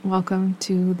Welcome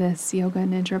to this Yoga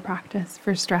Nidra practice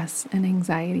for stress and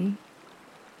anxiety.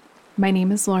 My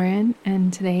name is Lauren,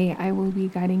 and today I will be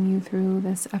guiding you through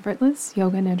this effortless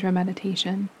Yoga Nidra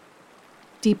meditation,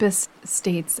 deepest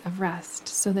states of rest,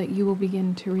 so that you will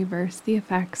begin to reverse the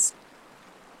effects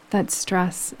that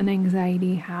stress and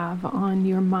anxiety have on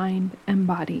your mind and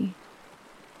body.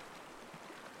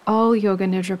 All Yoga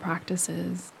Nidra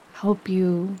practices help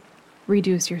you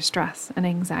reduce your stress and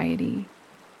anxiety.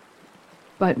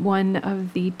 But one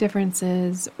of the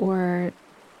differences or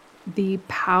the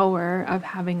power of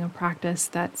having a practice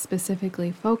that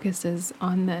specifically focuses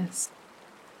on this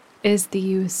is the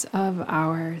use of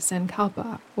our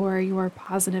sankalpa, or your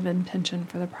positive intention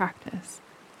for the practice.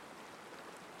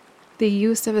 The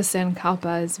use of a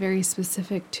sankalpa is very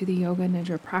specific to the Yoga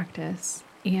Nidra practice,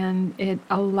 and it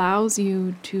allows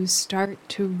you to start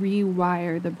to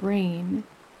rewire the brain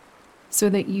so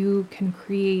that you can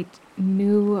create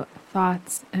new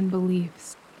thoughts and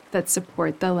beliefs that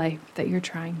support the life that you're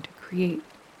trying to create.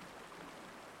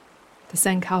 The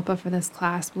sankalpa for this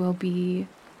class will be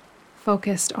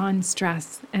focused on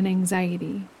stress and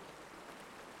anxiety,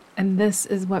 and this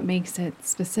is what makes it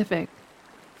specific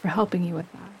for helping you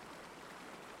with that.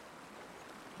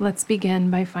 Let's begin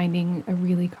by finding a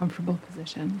really comfortable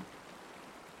position.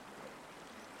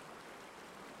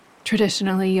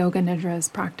 Traditionally, Yoga Nidra is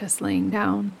practiced laying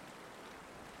down,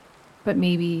 but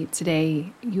maybe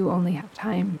today you only have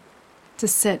time to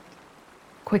sit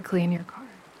quickly in your car.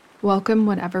 Welcome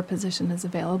whatever position is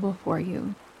available for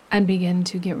you and begin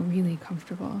to get really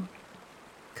comfortable.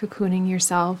 Cocooning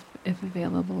yourself if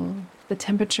available. The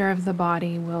temperature of the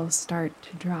body will start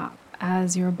to drop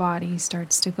as your body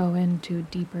starts to go into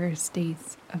deeper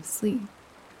states of sleep.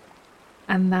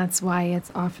 And that's why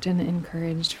it's often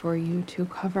encouraged for you to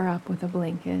cover up with a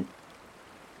blanket.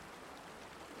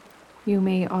 You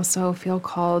may also feel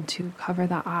called to cover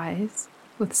the eyes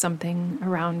with something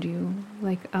around you,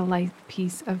 like a light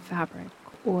piece of fabric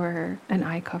or an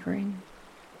eye covering.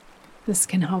 This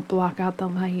can help block out the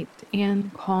light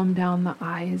and calm down the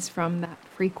eyes from that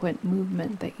frequent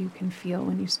movement that you can feel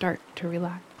when you start to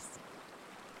relax.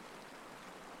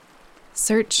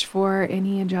 Search for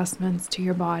any adjustments to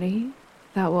your body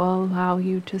that will allow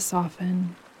you to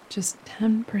soften just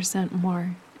 10%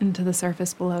 more into the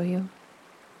surface below you.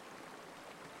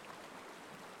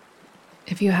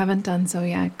 If you haven't done so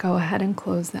yet, go ahead and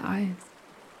close the eyes.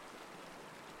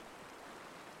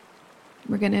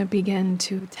 We're going to begin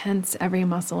to tense every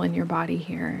muscle in your body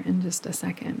here in just a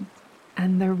second.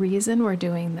 And the reason we're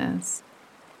doing this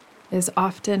is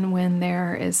often when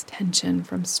there is tension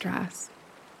from stress,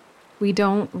 we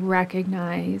don't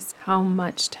recognize how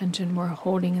much tension we're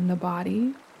holding in the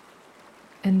body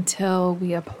until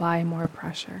we apply more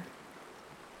pressure.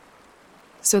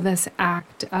 So this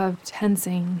act of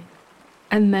tensing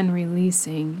and then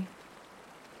releasing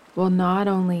will not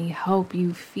only help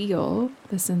you feel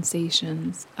the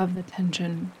sensations of the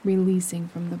tension releasing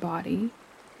from the body,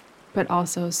 but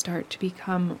also start to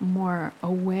become more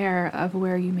aware of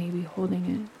where you may be holding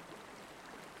it.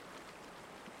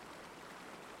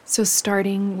 So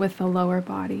starting with the lower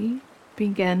body,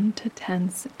 begin to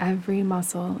tense every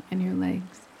muscle in your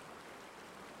legs,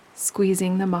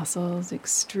 squeezing the muscles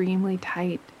extremely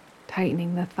tight,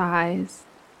 tightening the thighs,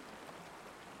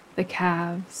 the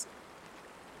calves,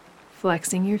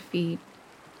 flexing your feet,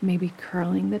 maybe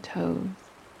curling the toes.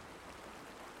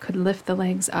 Could lift the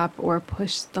legs up or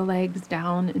push the legs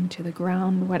down into the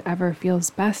ground, whatever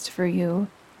feels best for you,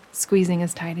 squeezing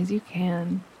as tight as you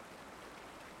can.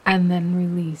 And then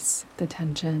release the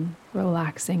tension,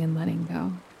 relaxing and letting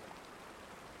go.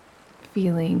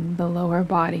 Feeling the lower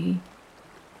body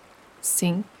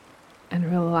sink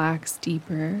and relax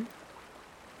deeper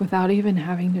without even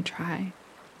having to try.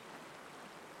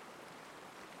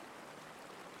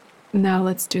 Now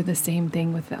let's do the same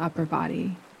thing with the upper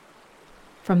body.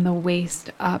 From the waist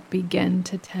up, begin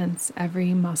to tense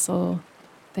every muscle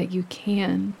that you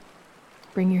can.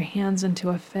 Bring your hands into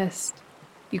a fist.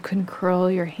 You can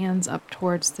curl your hands up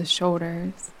towards the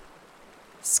shoulders,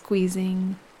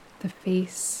 squeezing the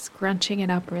face, scrunching it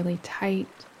up really tight.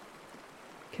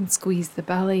 You can squeeze the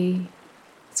belly,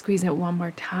 squeeze it one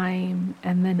more time,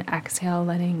 and then exhale,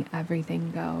 letting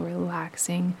everything go,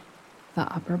 relaxing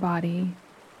the upper body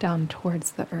down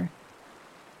towards the earth.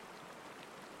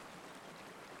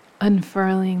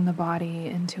 Unfurling the body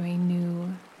into a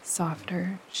new,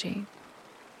 softer shape.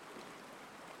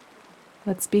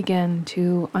 Let's begin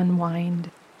to unwind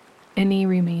any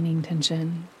remaining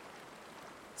tension,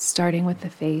 starting with the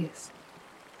face,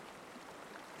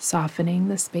 softening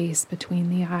the space between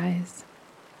the eyes,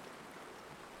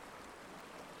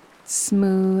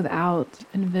 Smooth out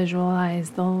and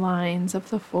visualize the lines of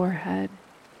the forehead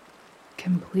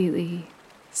completely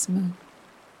smooth.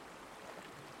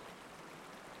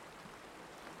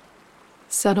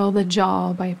 Settle the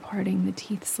jaw by parting the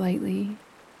teeth slightly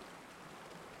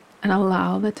and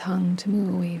allow the tongue to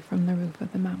move away from the roof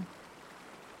of the mouth.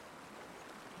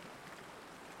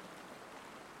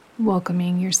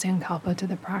 Welcoming your Sankalpa to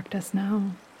the practice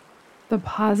now, the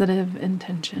positive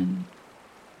intention,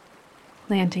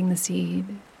 planting the seed,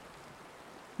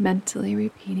 mentally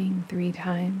repeating 3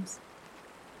 times.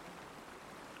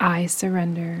 I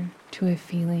surrender to a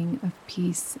feeling of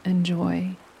peace and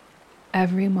joy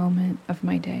every moment of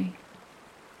my day.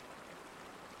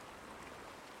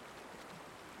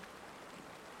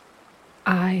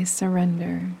 I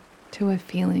surrender to a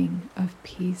feeling of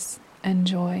peace and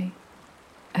joy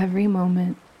every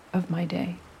moment of my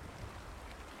day.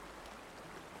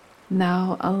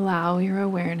 Now allow your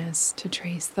awareness to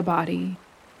trace the body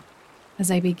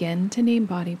as I begin to name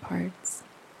body parts.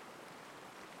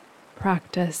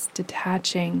 Practice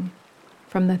detaching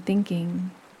from the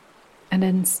thinking and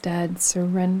instead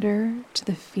surrender to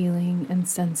the feeling and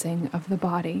sensing of the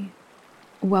body.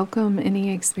 Welcome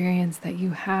any experience that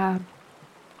you have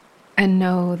and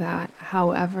know that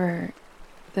however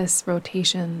this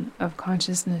rotation of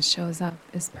consciousness shows up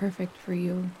is perfect for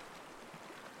you.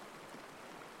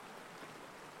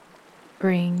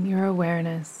 Bring your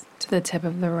awareness to the tip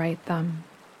of the right thumb.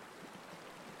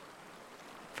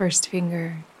 First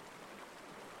finger,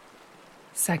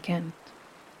 second,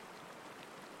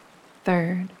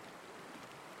 third,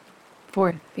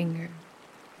 fourth finger.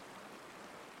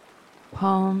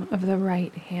 Palm of the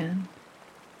right hand,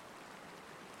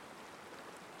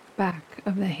 back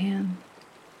of the hand,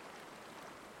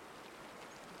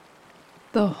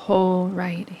 the whole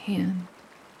right hand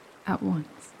at once.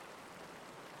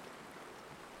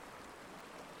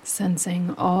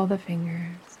 Sensing all the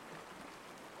fingers,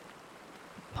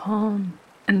 palm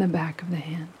and the back of the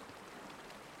hand.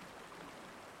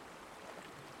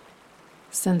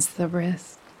 Sense the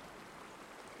wrist,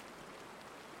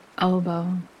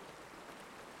 elbow,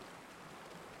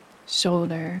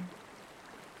 shoulder,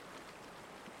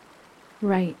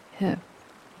 right hip,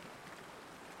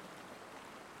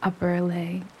 upper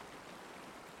leg,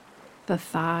 the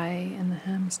thigh and the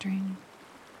hamstring,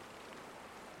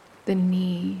 the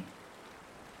knee,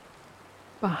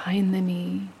 behind the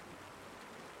knee,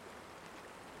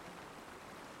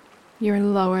 your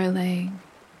lower leg,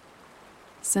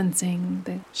 sensing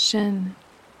the shin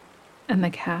and the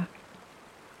calf.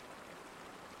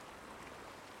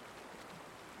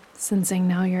 Sensing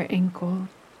now your ankle,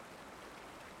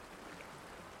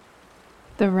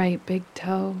 the right big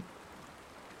toe,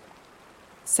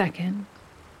 second,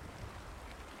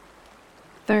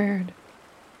 third,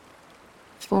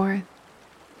 fourth,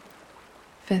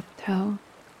 fifth toe,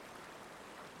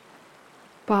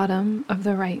 bottom of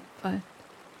the right foot,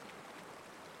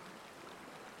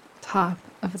 top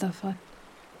of the foot.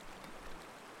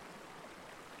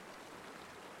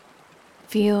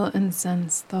 Feel and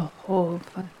sense the whole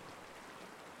foot.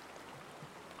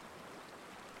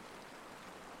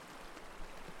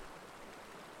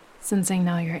 Sensing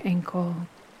now your ankle,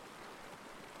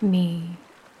 knee,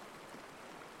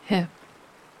 hip,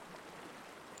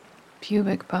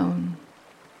 pubic bone,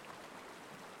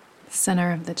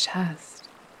 center of the chest,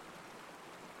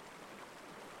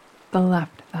 the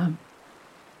left thumb,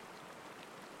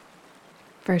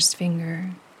 first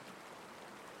finger,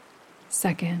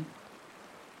 second,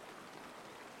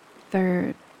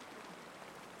 third,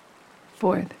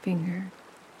 fourth finger,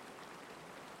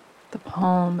 the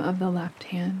palm of the left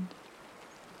hand,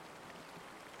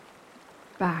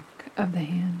 back of the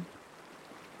hand.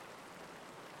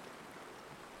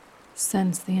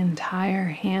 Sense the entire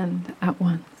hand at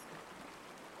once.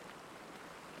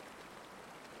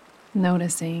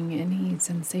 Noticing any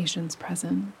sensations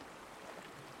present.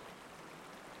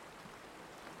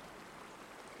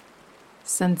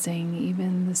 Sensing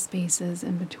even the spaces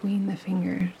in between the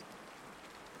fingers.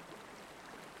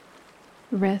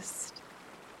 Wrist,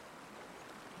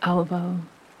 elbow,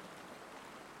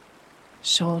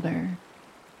 shoulder,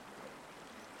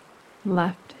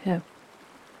 left hip,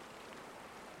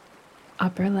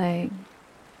 upper leg,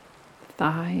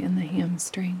 thigh and the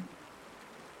hamstring,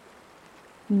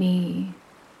 knee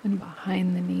and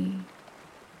behind the knee,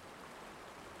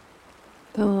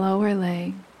 the lower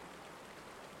leg,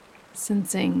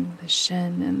 sensing the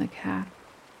shin and the calf,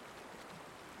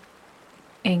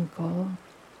 ankle,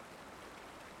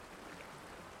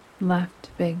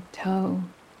 left big toe,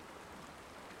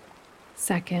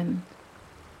 second,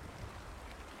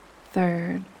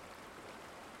 third,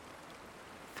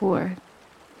 fourth,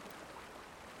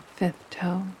 fifth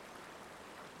toe,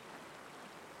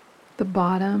 the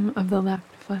bottom of the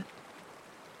left foot,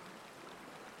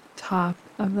 top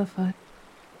of the foot,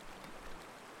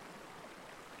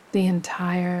 the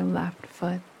entire left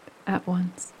foot at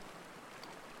once.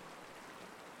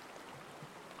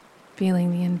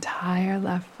 Feeling the entire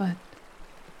left foot,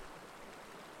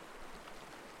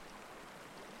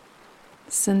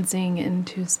 sensing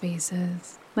into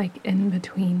spaces like in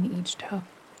between each toe.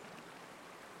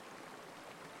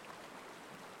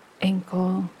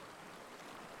 Ankle,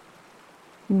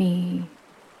 knee,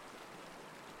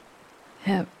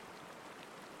 hip,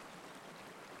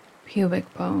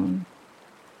 pubic bone,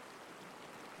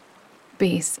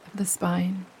 base of the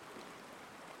spine,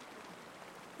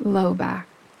 low back,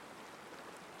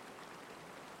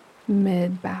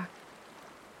 mid back,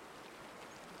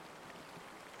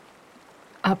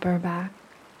 upper back,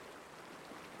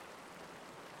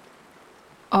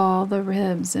 all the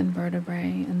ribs and vertebrae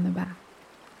in the back.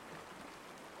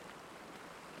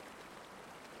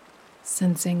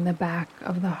 Sensing the back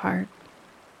of the heart,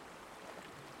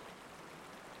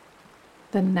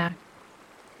 the neck,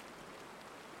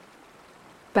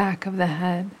 back of the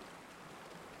head,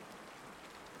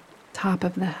 top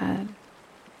of the head,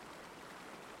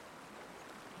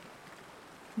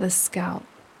 the scalp,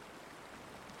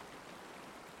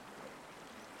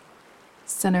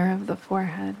 center of the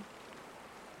forehead,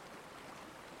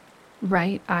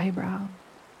 right eyebrow,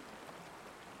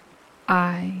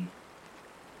 eye,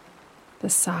 the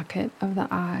socket of the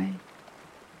eye,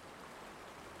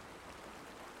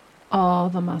 all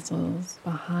the muscles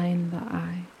behind the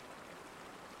eye,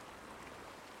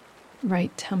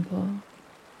 right temple,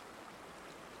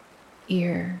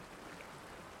 ear,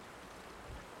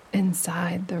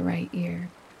 inside the right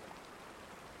ear,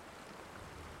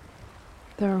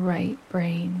 the right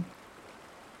brain,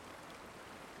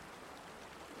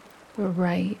 the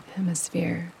right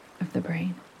hemisphere of the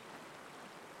brain,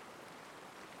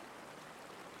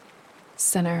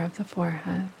 center of the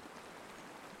forehead,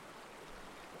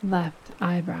 left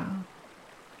eyebrow,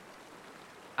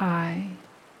 eye,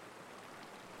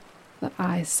 the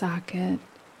eye socket,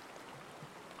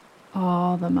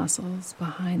 all the muscles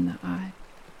behind the eye,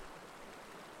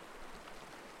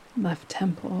 left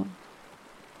temple,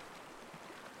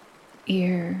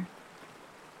 ear,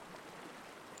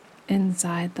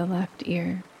 inside the left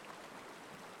ear,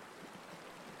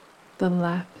 the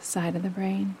left side of the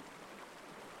brain,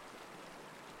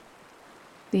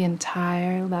 the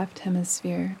entire left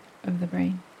hemisphere of the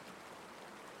brain,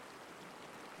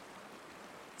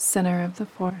 center of the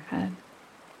forehead,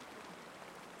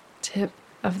 tip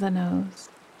of the nose,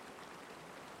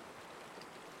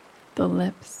 the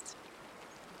lips,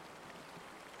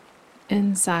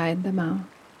 inside the mouth,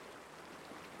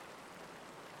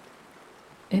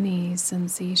 any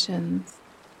sensations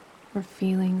or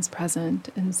feelings present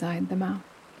inside the mouth,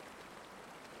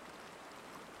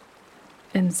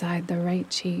 inside the right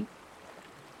cheek,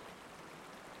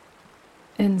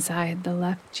 inside the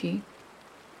left cheek,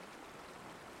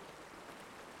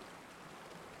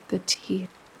 the teeth,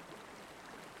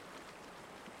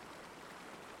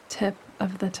 tip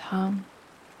of the tongue,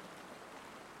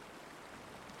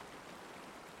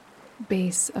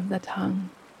 base of the tongue,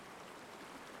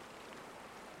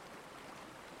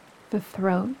 the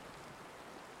throat,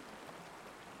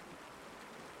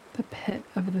 the pit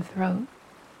of the throat,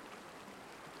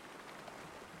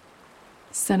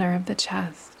 center of the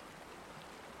chest,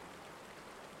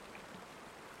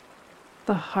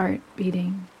 the heart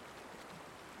beating,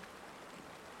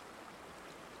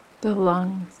 the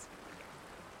lungs,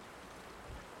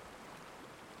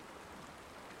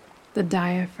 the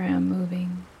diaphragm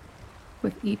moving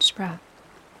with each breath.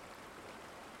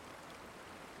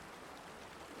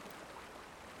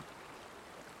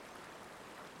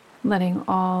 Letting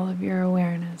all of your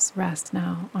awareness rest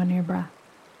now on your breath.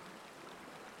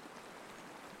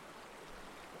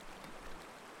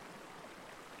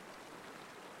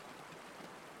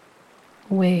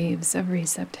 Waves of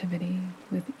receptivity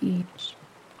with each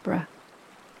breath.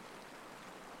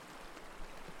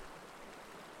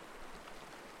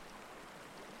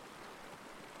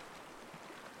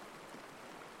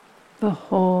 The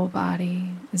whole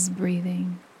body is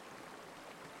breathing.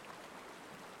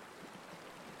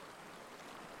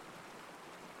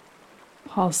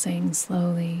 Pulsing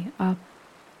slowly up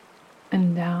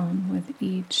and down with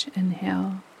each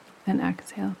inhale and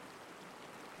exhale.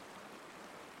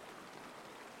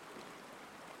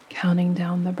 Counting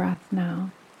down the breath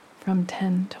now from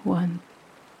 10 to 1,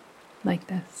 like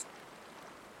this.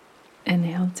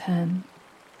 Inhale 10,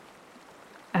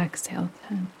 exhale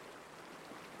 10.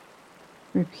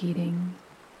 Repeating,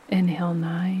 inhale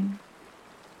 9,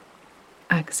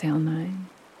 Exhale 9.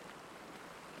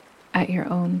 At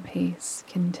your own pace,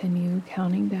 continue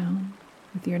counting down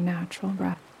with your natural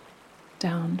breath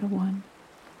down to 1.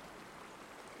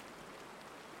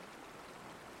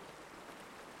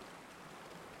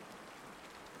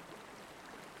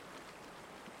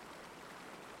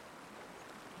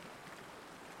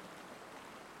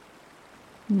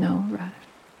 No rush.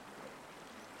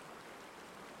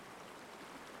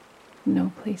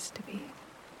 No place to be.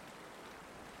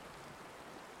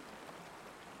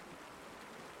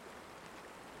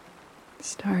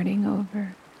 Starting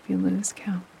over if you lose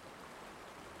count.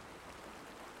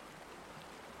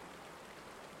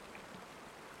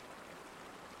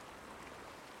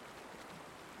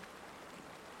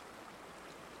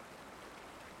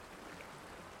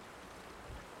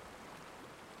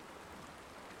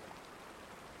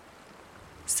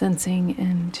 Sensing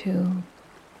into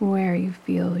where you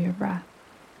feel your breath.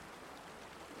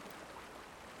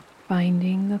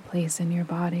 Finding the place in your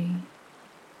body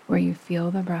where you feel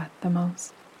the breath the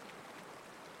most.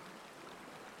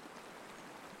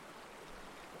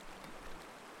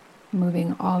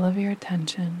 Moving all of your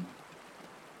attention,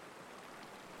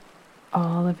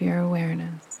 all of your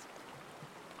awareness,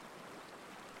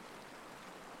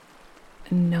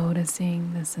 and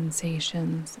noticing the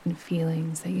sensations and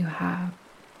feelings that you have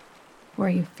where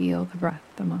you feel the breath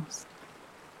the most.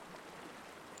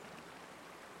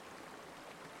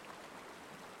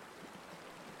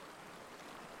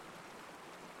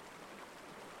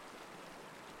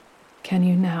 Can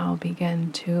you now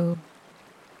begin to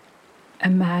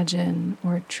imagine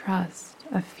or trust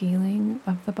a feeling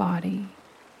of the body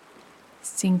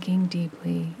sinking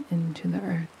deeply into the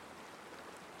earth,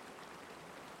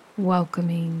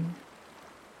 welcoming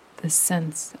the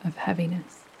sense of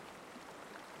heaviness?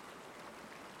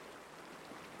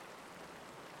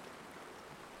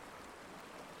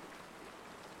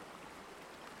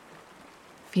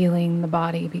 Feeling the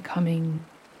body becoming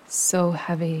so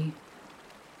heavy,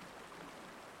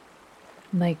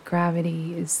 like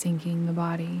gravity is sinking the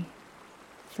body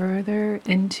further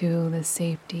into the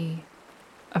safety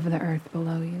of the earth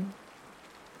below you,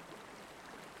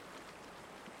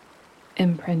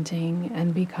 imprinting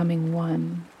and becoming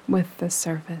one with the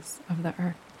surface of the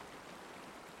earth.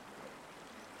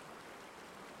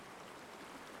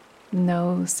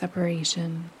 No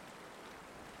separation,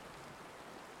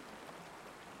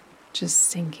 just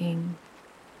sinking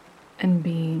and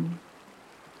being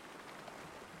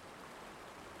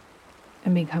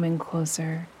and becoming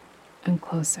closer and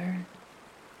closer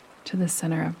to the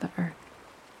center of the earth.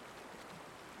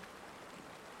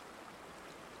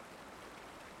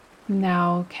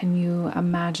 Now, can you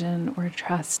imagine or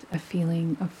trust a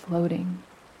feeling of floating,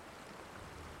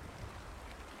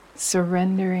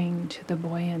 surrendering to the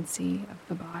buoyancy of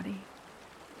the body?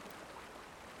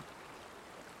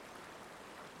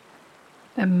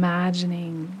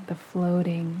 Imagining the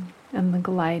floating and the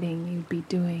gliding you'd be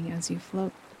doing as you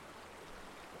float.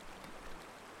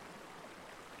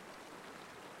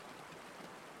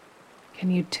 Can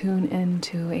you tune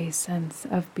into a sense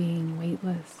of being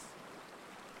weightless?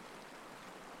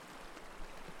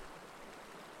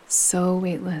 So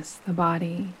weightless, the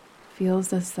body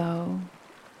feels as though,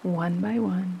 one by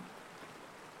one,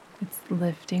 it's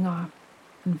lifting off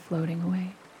and floating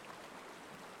away.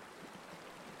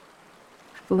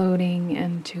 Floating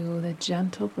into the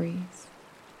gentle breeze,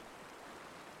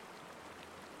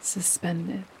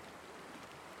 suspended,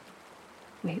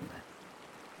 weightless.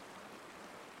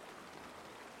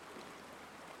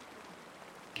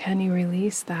 Can you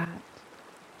release that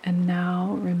and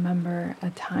now remember a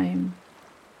time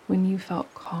when you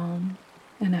felt calm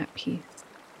and at peace?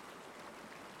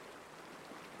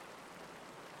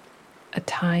 A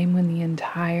time when the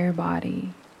entire body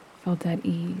felt at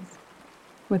ease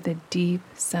with a deep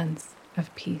sense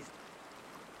of peace.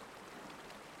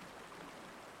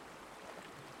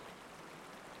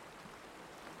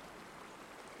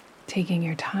 Taking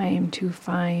your time to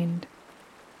find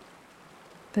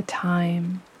the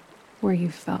time where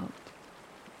you felt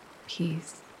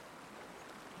peace.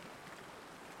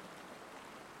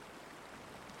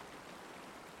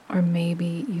 Or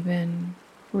maybe even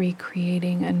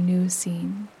recreating a new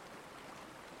scene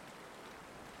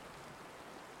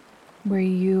where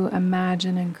you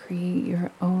imagine and create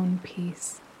your own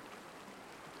peace.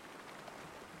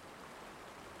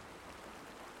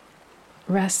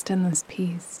 Rest in this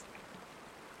peace,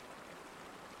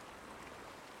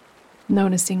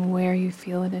 noticing where you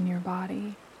feel it in your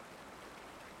body,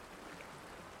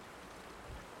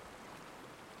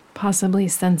 possibly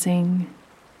sensing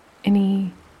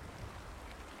any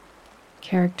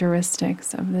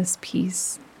characteristics of this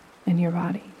peace in your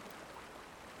body.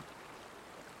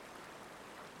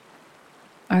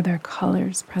 Are there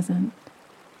colors present?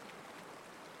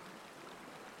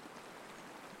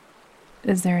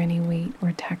 Is there any weight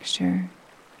or texture?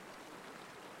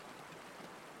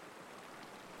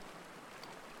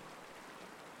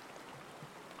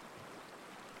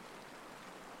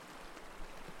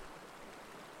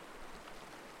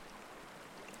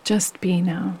 Just be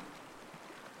now,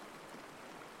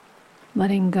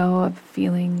 letting go of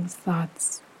feelings,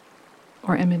 thoughts,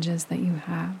 or images that you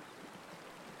have.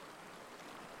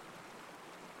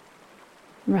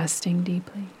 Resting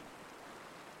deeply.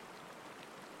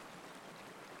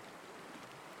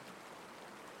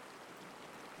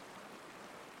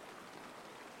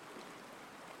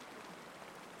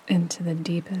 Into the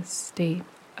deepest state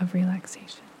of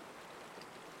relaxation.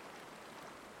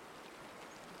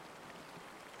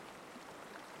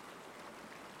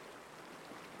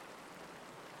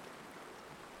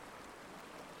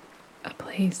 A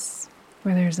place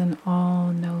where there's an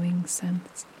all-knowing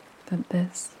sense that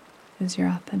this is your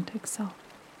authentic self.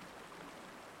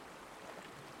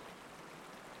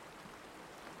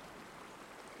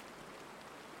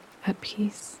 At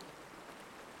peace,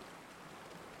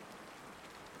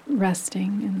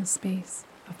 resting in the space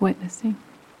of witnessing.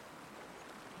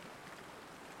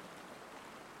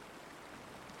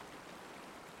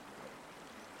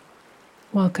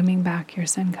 Welcoming back your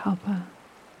Sankalpa,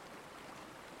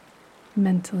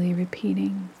 mentally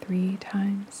repeating 3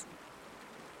 times.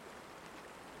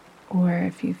 Or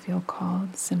if you feel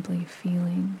called, simply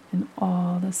feeling in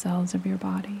all the cells of your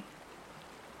body.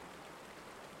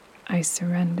 I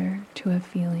surrender to a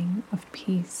feeling of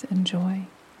peace and joy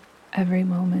every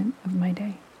moment of my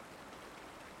day.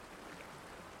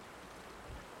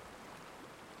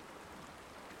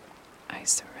 I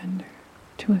surrender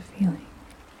to a feeling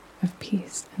of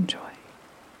peace and joy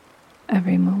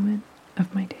every moment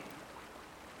of my day.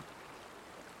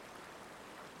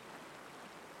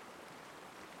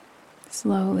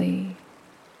 Slowly,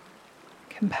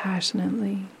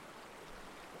 compassionately,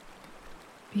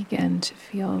 begin to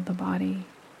feel the body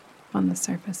on the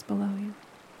surface below you.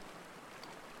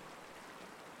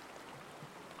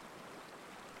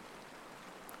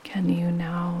 Can you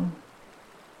now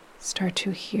start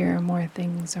to hear more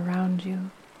things around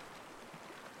you?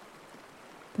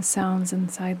 The sounds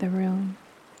inside the room,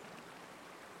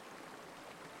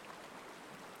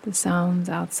 the sounds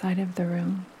outside of the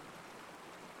room.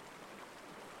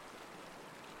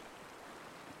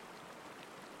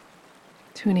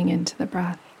 Tuning into the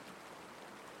breath,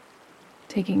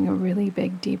 taking a really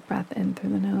big deep breath in through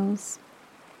the nose.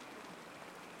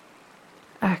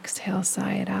 Exhale,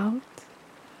 sigh it out.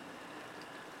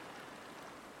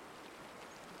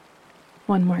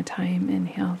 One more time,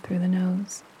 inhale through the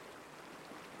nose.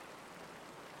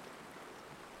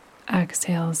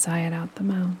 Exhale, sigh it out the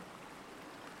mouth.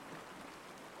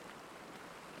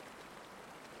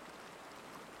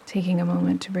 Taking a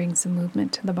moment to bring some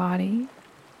movement to the body.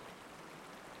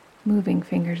 Moving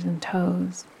fingers and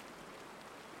toes,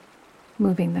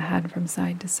 moving the head from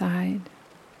side to side,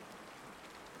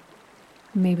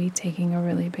 maybe taking a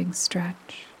really big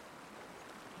stretch.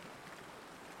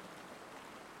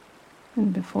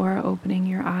 And before opening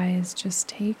your eyes, just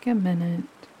take a minute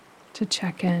to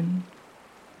check in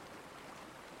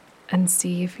and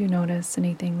see if you notice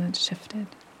anything that's shifted.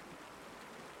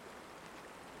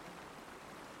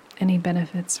 Any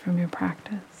benefits from your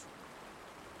practice.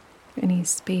 Any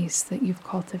space that you've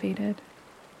cultivated.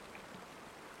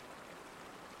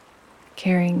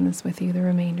 Carrying this with you the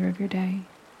remainder of your day.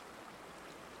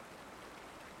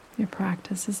 Your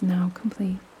practice is now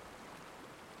complete.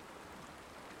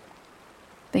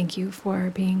 Thank you for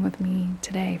being with me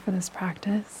today for this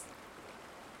practice.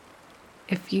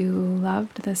 If you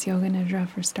loved this Yoga Nidra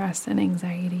for stress and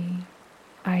anxiety,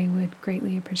 I would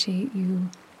greatly appreciate you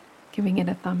giving it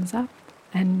a thumbs up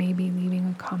and maybe leaving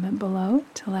a comment below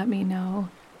to let me know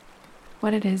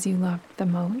what it is you loved the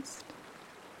most.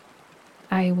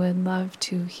 I would love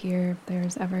to hear if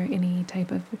there's ever any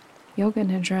type of Yoga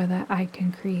Nidra that I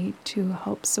can create to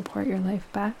help support your life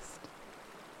best.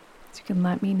 So you can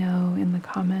let me know in the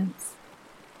comments.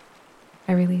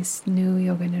 I release new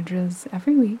Yoga Nidras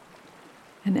every week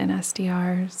and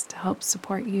NSDRs to help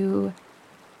support you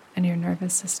and your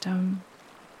nervous system.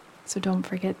 So don't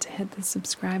forget to hit the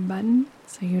subscribe button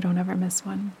so you don't ever miss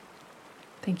one.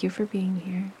 Thank you for being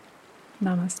here.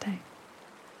 Namaste.